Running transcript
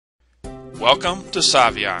Welcome to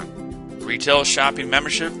Savion, retail shopping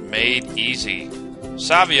membership made easy.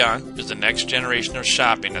 Savion is the next generation of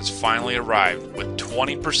shopping that's finally arrived with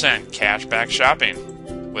 20% cash back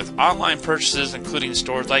shopping. With online purchases including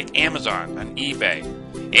stores like Amazon and eBay,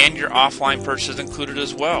 and your offline purchases included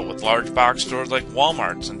as well with large box stores like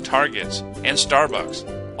Walmart's and Target's and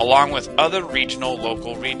Starbucks, along with other regional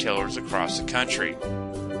local retailers across the country.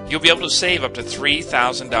 You'll be able to save up to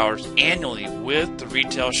 $3,000 annually with the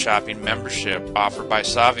retail shopping membership offered by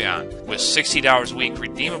Savion, with $60 a week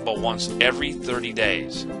redeemable once every 30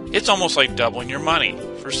 days. It's almost like doubling your money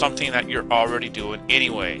for something that you're already doing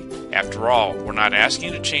anyway. After all, we're not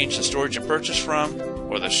asking you to change the stores you purchase from,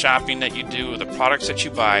 or the shopping that you do, or the products that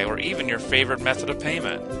you buy, or even your favorite method of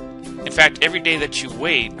payment. In fact, every day that you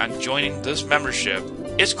wait on joining this membership,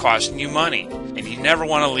 it's costing you money, and you never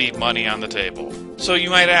want to leave money on the table. So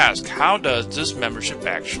you might ask, how does this membership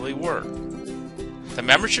actually work? The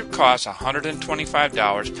membership costs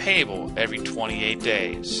 $125 payable every 28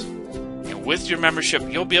 days. And with your membership,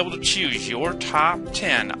 you'll be able to choose your top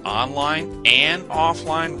 10 online and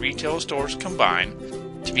offline retail stores combined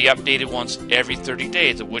to be updated once every 30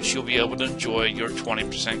 days, of which you'll be able to enjoy your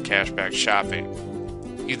 20% cashback shopping.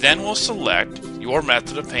 You then will select your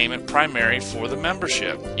method of payment primary for the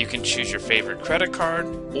membership. You can choose your favorite credit card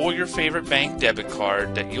or your favorite bank debit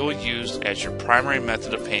card that you'll use as your primary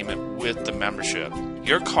method of payment with the membership.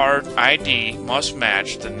 Your card ID must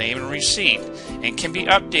match the name and receipt and can be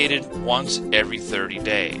updated once every 30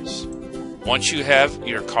 days. Once you have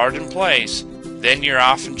your card in place, then you're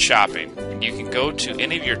off and shopping, and you can go to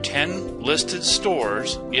any of your 10 listed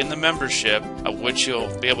stores in the membership, of which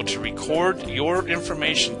you'll be able to record your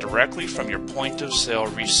information directly from your point of sale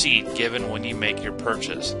receipt given when you make your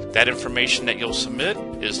purchase. That information that you'll submit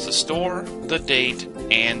is the store, the date,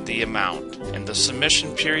 and the amount. And the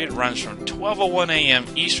submission period runs from 12:01 a.m.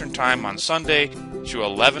 Eastern Time on Sunday through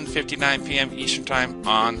 11:59 p.m. Eastern Time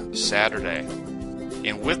on Saturday.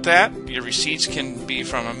 And with that, your receipts can be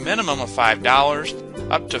from a minimum of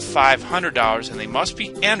 $5 up to $500, and they must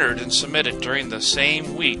be entered and submitted during the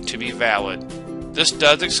same week to be valid. This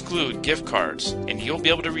does exclude gift cards, and you'll be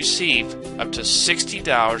able to receive up to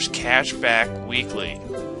 $60 cash back weekly,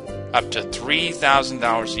 up to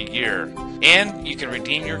 $3,000 a year, and you can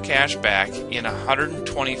redeem your cash back in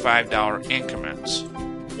 $125 increments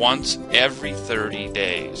once every 30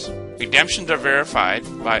 days. Redemptions are verified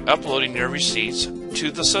by uploading your receipts to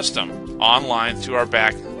the system online through our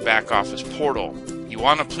back office portal. You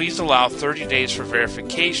want to please allow 30 days for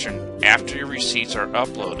verification after your receipts are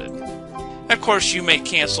uploaded. Of course, you may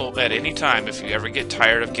cancel at any time if you ever get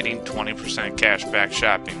tired of getting 20% cash back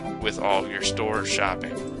shopping with all your store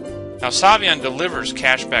shopping. Now, Savion delivers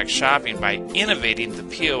cashback shopping by innovating the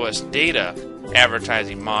POS data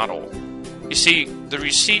advertising model. You see, the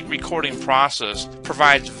receipt recording process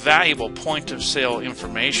provides valuable point-of-sale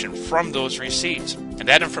information from those receipts, and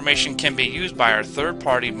that information can be used by our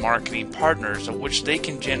third-party marketing partners, of which they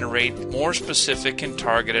can generate more specific and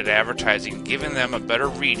targeted advertising, giving them a better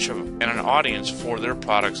reach and an audience for their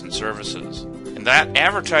products and services. And that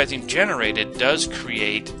advertising generated does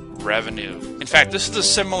create revenue. In fact, this is a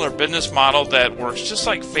similar business model that works just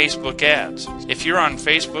like Facebook ads. If you're on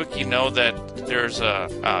Facebook, you know that there's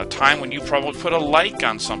a time when you probably put a like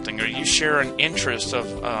on something, or you share an interest of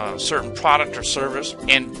a certain product or service,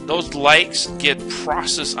 and those likes get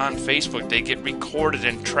processed on Facebook. They get recorded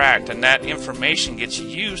and tracked, and that information gets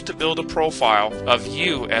used to build a profile of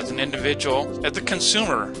you as an individual, as a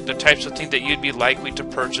consumer, the types of things that you'd be likely to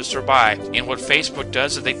purchase or buy. And what Facebook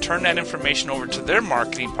does is they turn that information over to their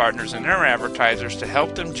marketing partners and their advertisers to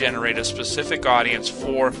help them generate a specific audience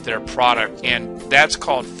for their product, and that's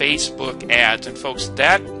called Facebook ads. And folks,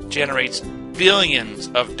 that generates billions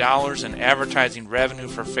of dollars in advertising revenue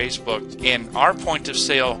for Facebook. And our point of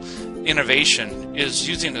sale innovation is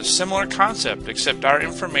using a similar concept, except our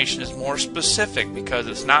information is more specific because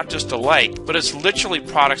it's not just a like, but it's literally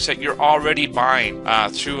products that you're already buying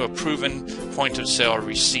through a proven point of sale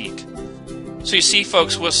receipt. So you see,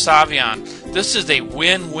 folks, with Savion, this is a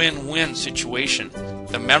win-win-win situation.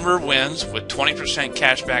 The member wins with 20%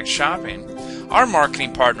 cashback shopping. Our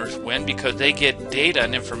marketing partners win because they get data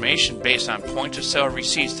and information based on point-of-sale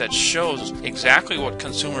receipts that shows exactly what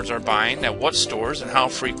consumers are buying, at what stores, and how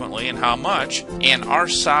frequently and how much. And our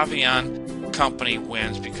Savion company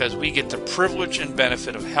wins because we get the privilege and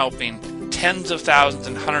benefit of helping tens of thousands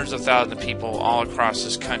and hundreds of thousands of people all across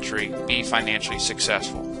this country be financially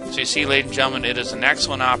successful. So you see, ladies and gentlemen, it is an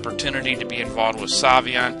excellent opportunity to be involved with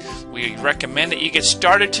Savion. We recommend that you get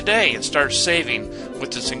started today and start saving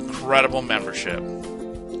with this incredible membership.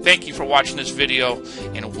 Thank you for watching this video,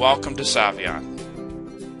 and welcome to Savion.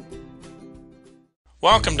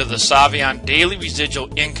 Welcome to the Savion Daily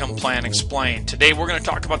Residual Income Plan Explained. Today we're going to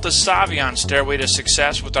talk about the Savion Stairway to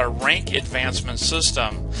Success with our rank advancement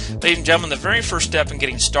system. Ladies and gentlemen, the very first step in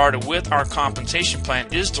getting started with our compensation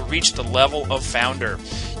plan is to reach the level of founder.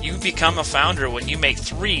 You become a founder when you make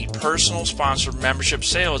 3 personal sponsored membership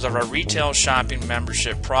sales of our retail shopping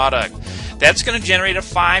membership product. That's going to generate a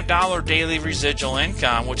 $5 daily residual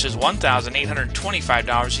income, which is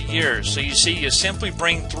 $1,825 a year. So you see, you simply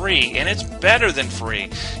bring 3, and it's better than free,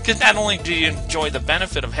 because not only do you enjoy the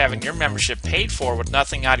benefit of having your membership paid for with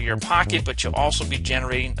nothing out of your pocket, but you'll also be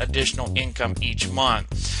generating additional income each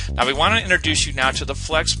month. Now we want to introduce you now to the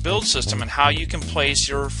Flex Build system and how you can place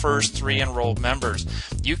your first 3 enrolled members.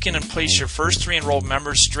 You can place your first 3 enrolled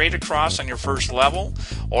members straight across on your first level,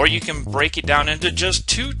 or you can break it down into just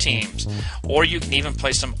 2 teams, or you can even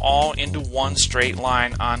place them all into one straight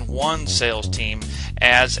line on one sales team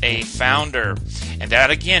as a founder. And that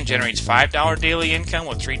again generates $5 daily income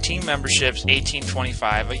with 3 team memberships,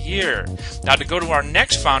 $1,825 a year. Now to go to our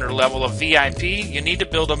next founder level of VIP, you need to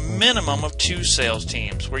build a minimum of 2 sales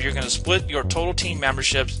teams, where you're going to split your total team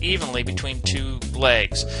memberships evenly between 2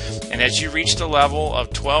 legs. And as you reach the level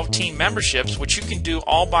of 12 team memberships, which you can do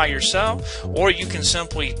all by yourself, or you can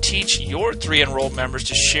simply teach your 3 enrolled members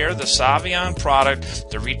to share the Savion product,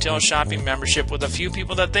 the retail shopping membership, with a few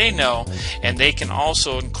people that they know, and they can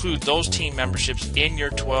also include those team memberships in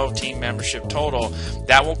your 12 team membership total.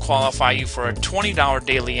 That will qualify you for a $20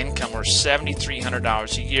 daily income, or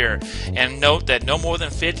 $7,300 a year. And note that no more than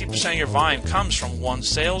 50% of your volume comes from one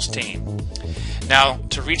sales team. Now,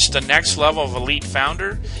 to reach the next level of elite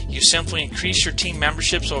founder, you simply increase your team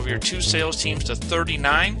memberships over your 2 sales teams to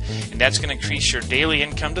 39, and that's going to increase your daily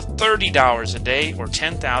income to $30 a day, or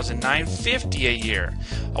 $10,950 a year.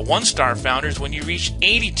 A 1-star founder is when you reach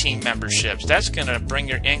 80 team memberships. That's going to bring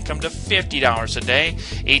your income to $50 a day,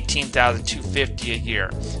 $18,250 a year.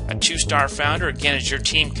 A 2-star founder, again, as your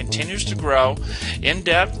team continues to grow in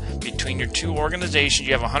depth between your 2 organizations,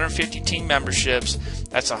 you have 150 team memberships.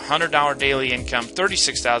 That's $100 daily income,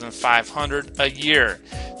 $36,500 a year.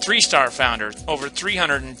 3-star founder, over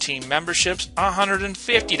 300 team memberships,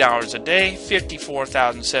 $150 a day,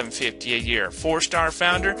 $54,750 a year. 4-star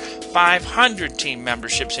founder, 500 team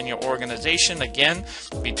memberships in your organization, again,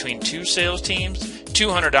 between 2 sales teams,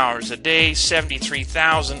 $200 a day,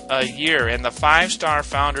 $73,000 a year. And the 5-star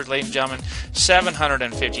founder, ladies and gentlemen,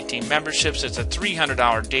 750 team memberships. It's a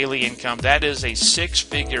 $300 daily income. That is a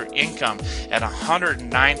 6-figure income at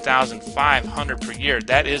 $109,500 per year.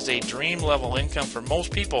 That is a dream level income for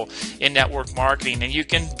most people in network marketing, and you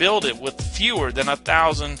can build it with fewer than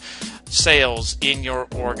 1,000 sales in your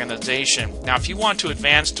organization. Now, if you want to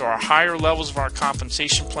advance to our higher levels of our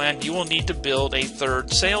compensation plan, you will need to build a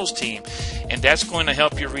 3rd sales team, and that's going to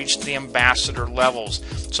help you reach the ambassador levels.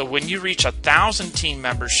 So when you reach 1,000 team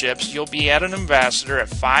memberships, you'll be at an ambassador at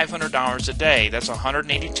 $500 a day. That's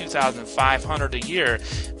 $182,500 a year.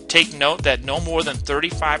 Take note that no more than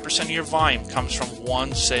 35% of your volume comes from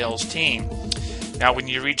one sales team. Now, when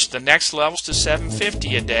you reach the next levels to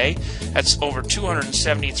 $750 a day, that's over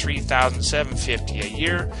 $273,750 a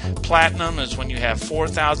year. Platinum is when you have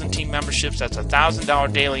 4,000 team memberships. That's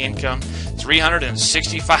 $1,000 daily income,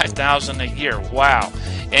 $365,000 a year. Wow.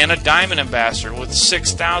 And a Diamond Ambassador with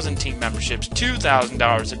 6,000 team memberships,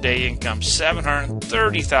 $2,000 a day income,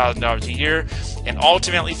 $730,000 a year. And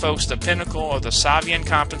ultimately, folks, the pinnacle of the Savion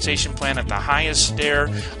compensation plan at the highest stair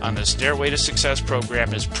on the Stairway to Success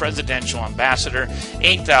program is Presidential Ambassador,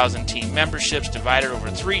 8,000 team memberships divided over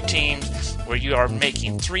 3 teams, where you are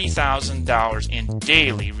making $3,000 in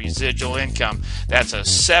daily residual income. That's a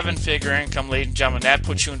 7-figure income, ladies and gentlemen. That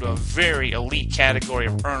puts you into a very elite category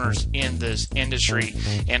of earners in this industry.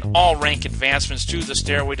 And all rank advancements through the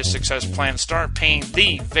Stairway to Success plan start paying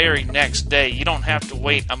the very next day. You don't have to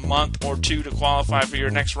wait a month or 2 to qualify for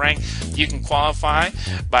your next rank. You can qualify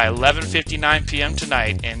by 11:59 p.m.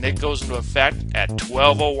 tonight, and it goes into effect at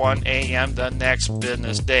 12:01 a.m. the next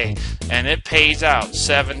business day. And it pays out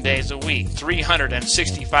 7 days a week,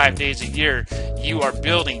 365 days a year. You are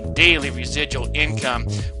building daily residual income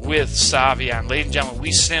with Savion. Ladies and gentlemen,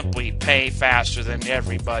 we simply pay faster than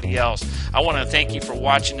everybody else. I want to thank you for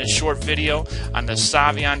watching this short video on the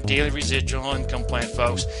Savion Daily Residual Income Plan,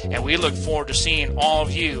 folks, and we look forward to seeing all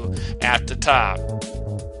of you at the top.